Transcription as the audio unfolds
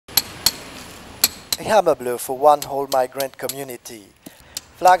A hammer blow for one whole migrant community.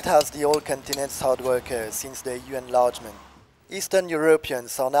 Flagged as the whole continent's hard workers since the EU enlargement, Eastern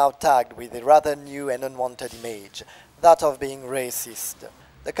Europeans are now tagged with a rather new and unwanted image, that of being racist.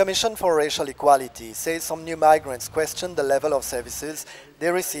 The Commission for Racial Equality says some new migrants question the level of services they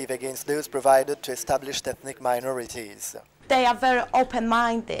receive against those provided to established ethnic minorities. They are very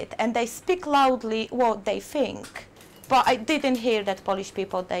open-minded and they speak loudly what they think. But I didn't hear that Polish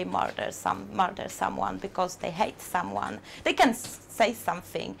people, they murder someone because they hate someone. They can say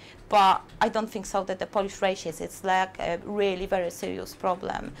something, but I don't think so that the Polish racism is like a really very serious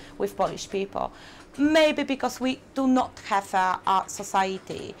problem with Polish people. Maybe because we do not have a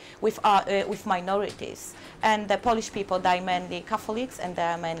society with minorities, and the Polish people, they are mainly Catholics and they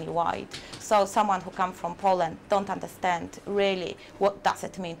are mainly white. So someone who comes from Poland don't understand really what does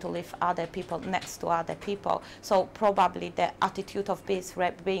it mean to live other people next to other people. So probably the attitude of being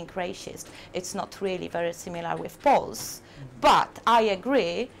racist, it's not really very similar with Poles. But I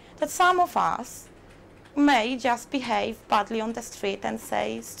agree that some of us may just behave badly on the street and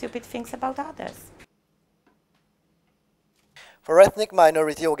say stupid things about others. For ethnic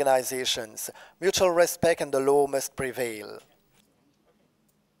minority organizations, mutual respect and the law must prevail.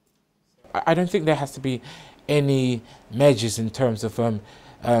 I don't think there has to be any measures in terms of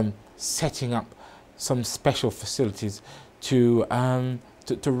setting up some special facilities to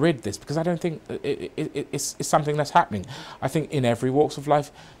rid this, because I don't think it's something that's happening. I think in every walks of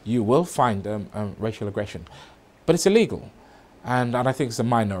life you will find racial aggression, but it's illegal, and I think it's a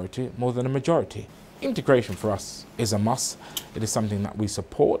minority more than a majority. Integration for us is a must. It is something that we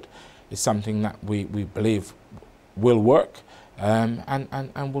support. It's something that we believe will work and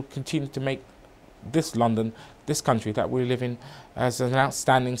will continue to make this London, this country that we live in, as an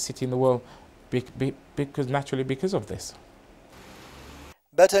outstanding city in the world because of this.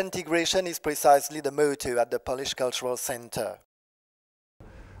 Better integration is precisely the motto at the Polish Cultural Center.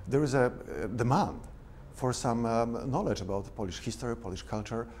 There is a demand for some knowledge about Polish history, Polish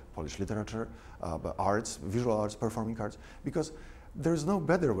culture, Polish literature, arts, visual arts, performing arts, because there is no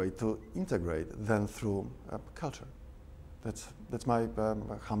better way to integrate than through culture. That's my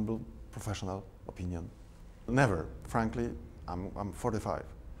humble professional opinion. Never, frankly, I'm 45,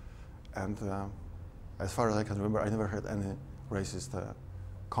 and as far as I can remember, I never heard any racist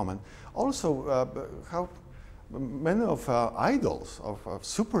comment. Also, how many of idols of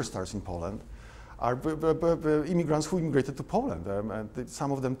superstars in Poland are immigrants who immigrated to Poland. And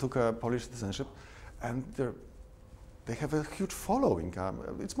some of them took Polish citizenship, and they have a huge following.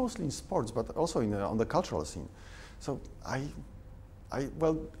 It's mostly in sports, but also on the cultural scene. So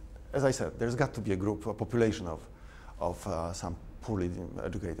well, as I said, there's got to be a group, a population of some poorly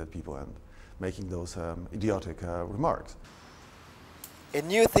educated people and making those idiotic remarks. A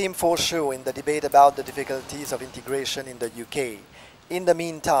new theme for sure in the debate about the difficulties of integration in the UK. In the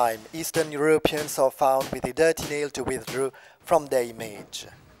meantime, Eastern Europeans are found with a dirty nail to withdraw from their image.